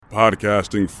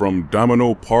Podcasting from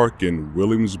Domino Park in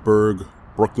Williamsburg,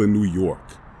 Brooklyn, New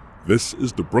York. This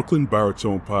is the Brooklyn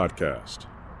Baritone Podcast.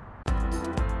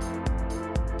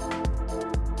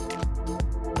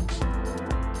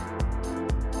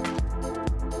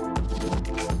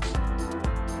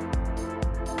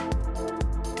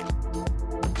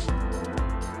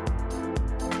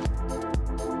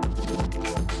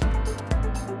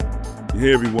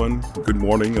 Hey everyone, good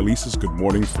morning. At least it's good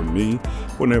morning for me.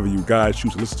 Whenever you guys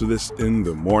choose to listen to this in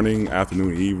the morning,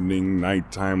 afternoon, evening,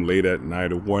 nighttime, late at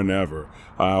night, or whenever,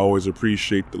 I always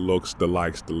appreciate the looks, the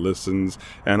likes, the listens,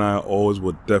 and I always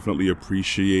would definitely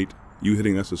appreciate you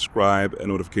hitting that subscribe and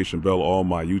notification bell on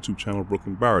my YouTube channel,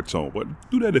 Brooklyn Baritone.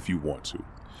 But do that if you want to.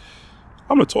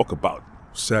 I'm going to talk about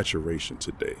saturation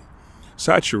today.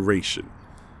 Saturation,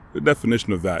 the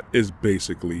definition of that is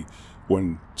basically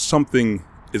when something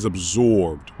is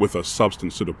absorbed with a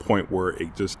substance to the point where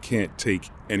it just can't take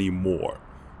any more.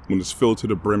 When it's filled to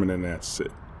the brim and then that's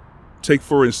it. Take,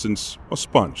 for instance, a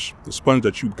sponge. The sponge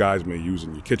that you guys may use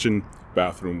in your kitchen,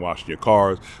 bathroom, washing your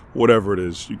cars, whatever it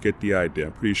is, you get the idea.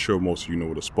 I'm pretty sure most of you know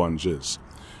what a sponge is.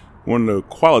 One of the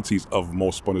qualities of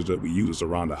most sponges that we use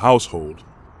around the household,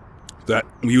 that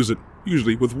we use it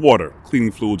usually with water,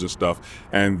 cleaning fluids and stuff.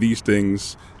 And these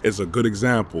things is a good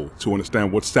example to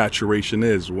understand what saturation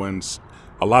is. When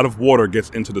a lot of water gets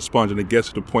into the sponge and it gets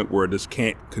to the point where it just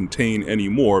can't contain any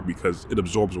more because it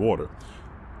absorbs water.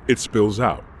 It spills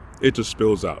out. It just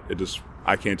spills out.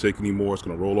 I can't take any more. It's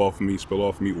going to roll off of me, spill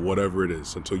off of me, whatever it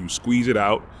is, until you squeeze it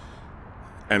out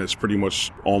and it's pretty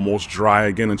much almost dry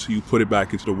again until you put it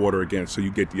back into the water again. So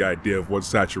you get the idea of what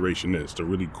saturation is, the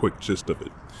really quick gist of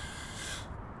it.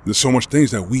 There's so much things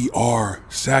that we are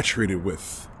saturated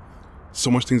with. So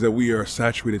much things that we are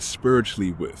saturated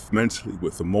spiritually with, mentally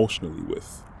with, emotionally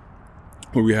with.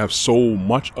 When we have so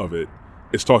much of it,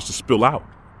 it starts to spill out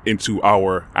into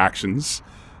our actions,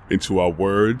 into our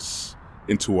words,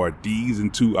 into our deeds,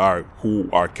 into who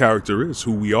our character is,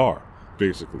 who we are,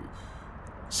 basically.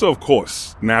 So, of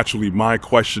course, naturally, my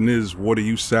question is, what are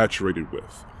you saturated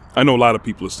with? I know a lot of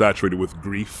people are saturated with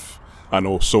grief. I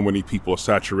know so many people are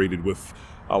saturated with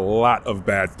a lot of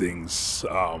bad things,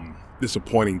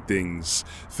 disappointing things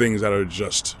that are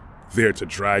just there to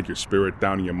drag your spirit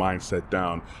down and your mindset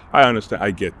down. I understand.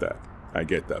 I get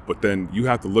that. But then you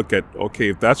have to look at, okay,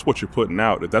 if that's what you're putting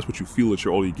out, if that's what you feel that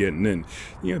you're only getting in,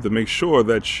 you have to make sure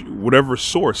that whatever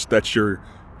source that you're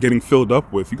getting filled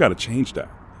up with, you got to change that.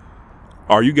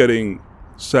 Are you getting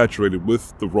saturated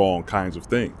with the wrong kinds of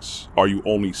things? Are you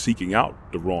only seeking out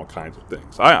the wrong kinds of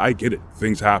things? I get it.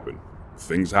 Things happen.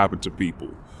 Things happen to people.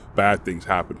 Bad things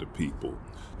happen to people.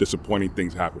 Disappointing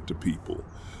things happen to people.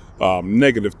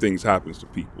 Negative things happens to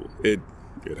people. It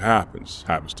happens.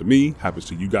 Happens to me, happens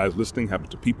to you guys listening, happens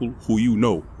to people who you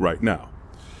know right now.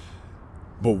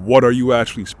 But what are you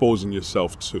actually exposing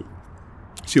yourself to?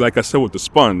 See, like I said with the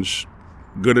sponge,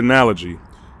 good analogy,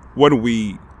 when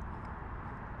we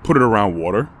put it around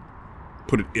water,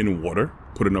 put it in water,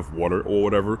 put enough water or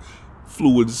whatever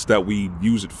fluids that we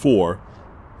use it for,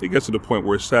 it gets to the point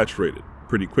where it's saturated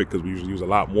pretty quick because we usually use a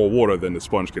lot more water than the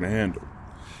sponge can handle.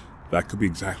 That could be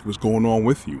exactly what's going on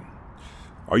with you.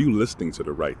 Are you listening to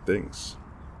the right things?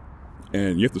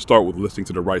 And you have to start with listening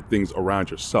to the right things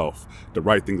around yourself, the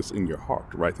right thing that's in your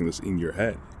heart, the right thing that's in your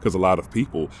head. Because a lot of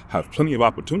people have plenty of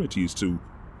opportunities to,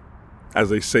 as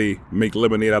they say, make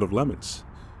lemonade out of lemons.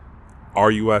 Are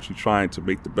you actually trying to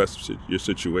make the best of your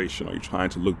situation? Are you trying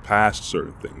to look past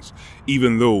certain things?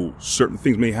 Even though certain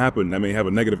things may happen that may have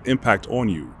a negative impact on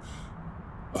you,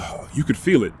 you could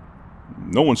feel it.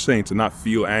 No one's saying to not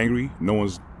feel angry. No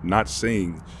one's not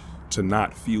saying to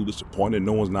not feel disappointed.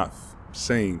 No one's not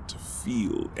saying to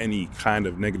feel any kind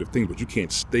of negative things, but you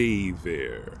can't stay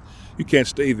there. You can't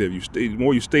stay there. The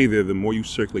more you stay there, the more you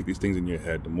circulate these things in your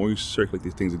head. The more you circulate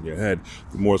these things in your head,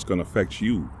 the more it's going to affect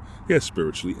you. Yes,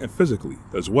 spiritually and physically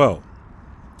as well.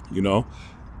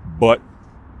 But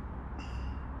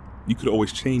you could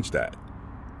always change that.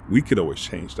 We could always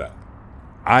change that.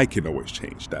 I can always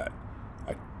change that.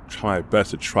 I try my best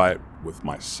to try it with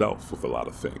myself with a lot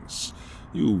of things.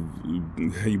 You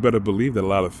better believe that a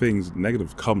lot of things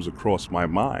negative comes across my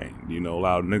mind. A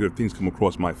lot of negative things come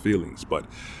across my feelings, but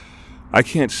I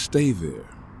can't stay there.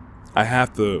 I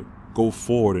have to go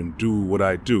forward and do what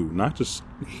I do, not just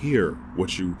hear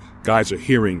what you guys are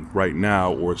hearing right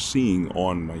now or seeing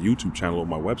on my YouTube channel or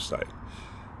my website.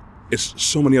 It's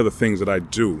so many other things that I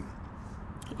do.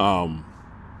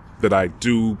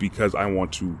 Because I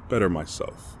want to better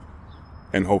myself.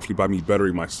 And hopefully by me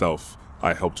bettering myself,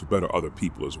 I help to better other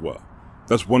people as well.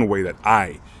 That's one way that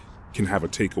I can have a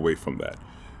takeaway from that.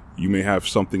 You may have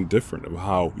something different of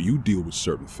how you deal with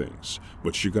certain things,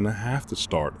 but you're going to have to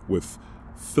start with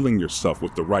filling yourself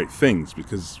with the right things,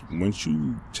 because once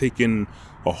you take in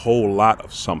a whole lot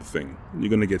of something, you're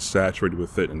going to get saturated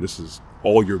with it, and this is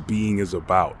all your being is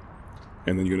about.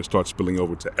 And then you're going to start spilling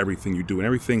over to everything you do, and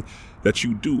everything that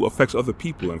you do affects other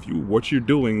people. And if what you're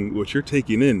doing, what you're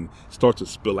taking in starts to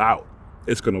spill out,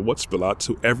 it's going to spill out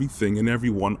to everything and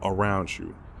everyone around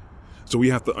you. So we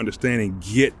have to understand and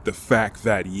get the fact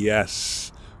that,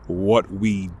 yes, what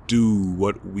we do,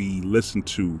 what we listen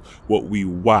to, what we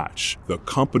watch, the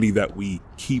company that we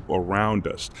keep around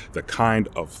us, the kind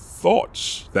of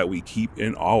thoughts that we keep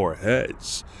in our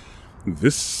heads,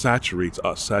 this saturates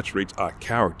us, saturates our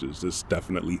characters. This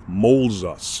definitely molds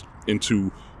us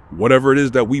into whatever it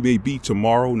is that we may be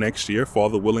tomorrow, next year,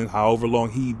 Father willing, however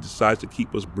long He decides to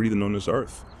keep us breathing on this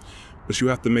earth. But you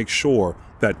have to make sure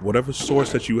that whatever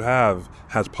source that you have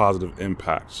has positive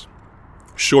impacts.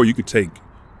 Sure, you could take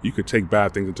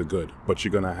bad things into good, but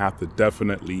you're going to have to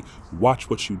definitely watch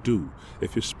what you do.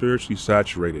 If you're spiritually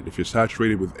saturated, if you're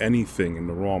saturated with anything in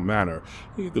the wrong manner,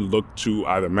 you have to look to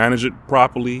either manage it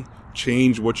properly,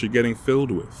 change what you're getting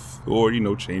filled with, or,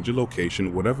 change your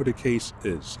location, whatever the case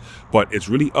is. But it's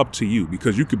really up to you,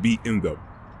 because you could be in the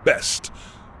best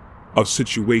of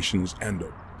situations and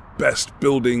the best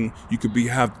building. You could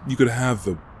have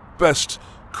the best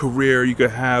career. You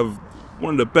could have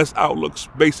one of the best outlooks,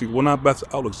 basically, well, not best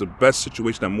outlooks, the best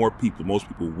situation that most people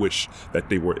wish that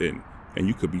they were in. And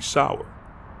you could be sour.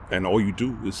 And all you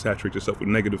do is saturate yourself with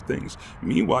negative things.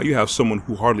 Meanwhile, you have someone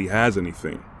who hardly has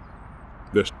anything.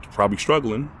 They're probably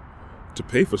struggling to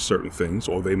pay for certain things,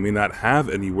 or they may not have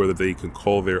anywhere that they can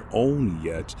call their own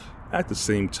yet. At the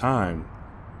same time,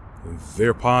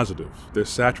 they're positive. They're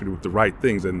saturated with the right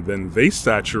things, and then they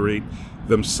saturate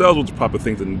themselves with the proper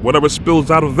things, and whatever spills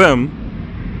out of them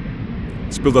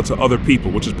spills out to other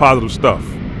people, which is positive stuff.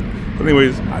 But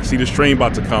anyways, I see this train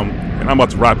about to come, and I'm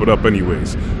about to wrap it up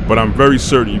anyways, but I'm very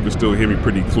certain you can still hear me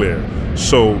pretty clear.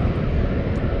 So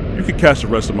you can catch the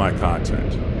rest of my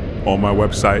content on my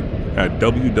website at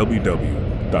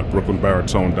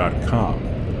www.brooklynbaritone.com.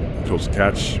 You can also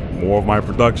catch more of my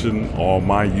production on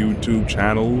my YouTube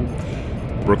channel,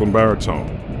 Brooklyn Baritone.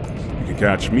 You can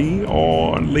catch me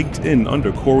on LinkedIn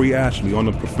under Corey Ashley on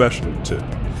the professional tip.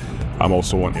 I'm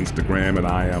also on Instagram, and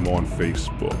I am on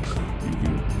Facebook. You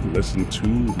can listen to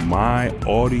my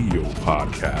audio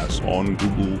podcast on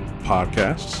Google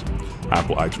Podcasts,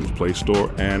 Apple iTunes Play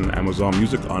Store, and Amazon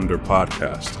Music under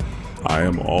podcast. I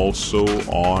am also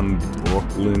on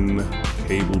Brooklyn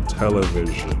Cable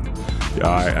Television.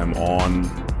 I am on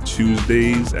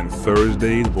Tuesdays and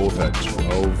Thursdays, both at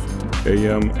 12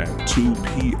 a.m. and 2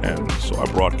 p.m. So I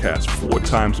broadcast 4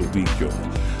 times a week, yo.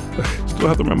 Still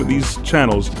have to remember these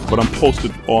channels, but I'm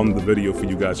posted on the video for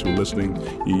you guys who are listening.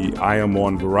 I am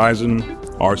on Verizon,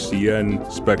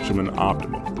 RCN, Spectrum, and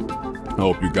Optimum. I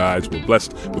hope you guys were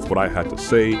blessed with what I had to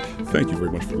say. Thank you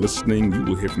very much for listening. You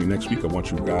will hear from me next week. I want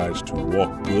you guys to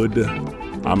walk good.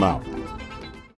 I'm out.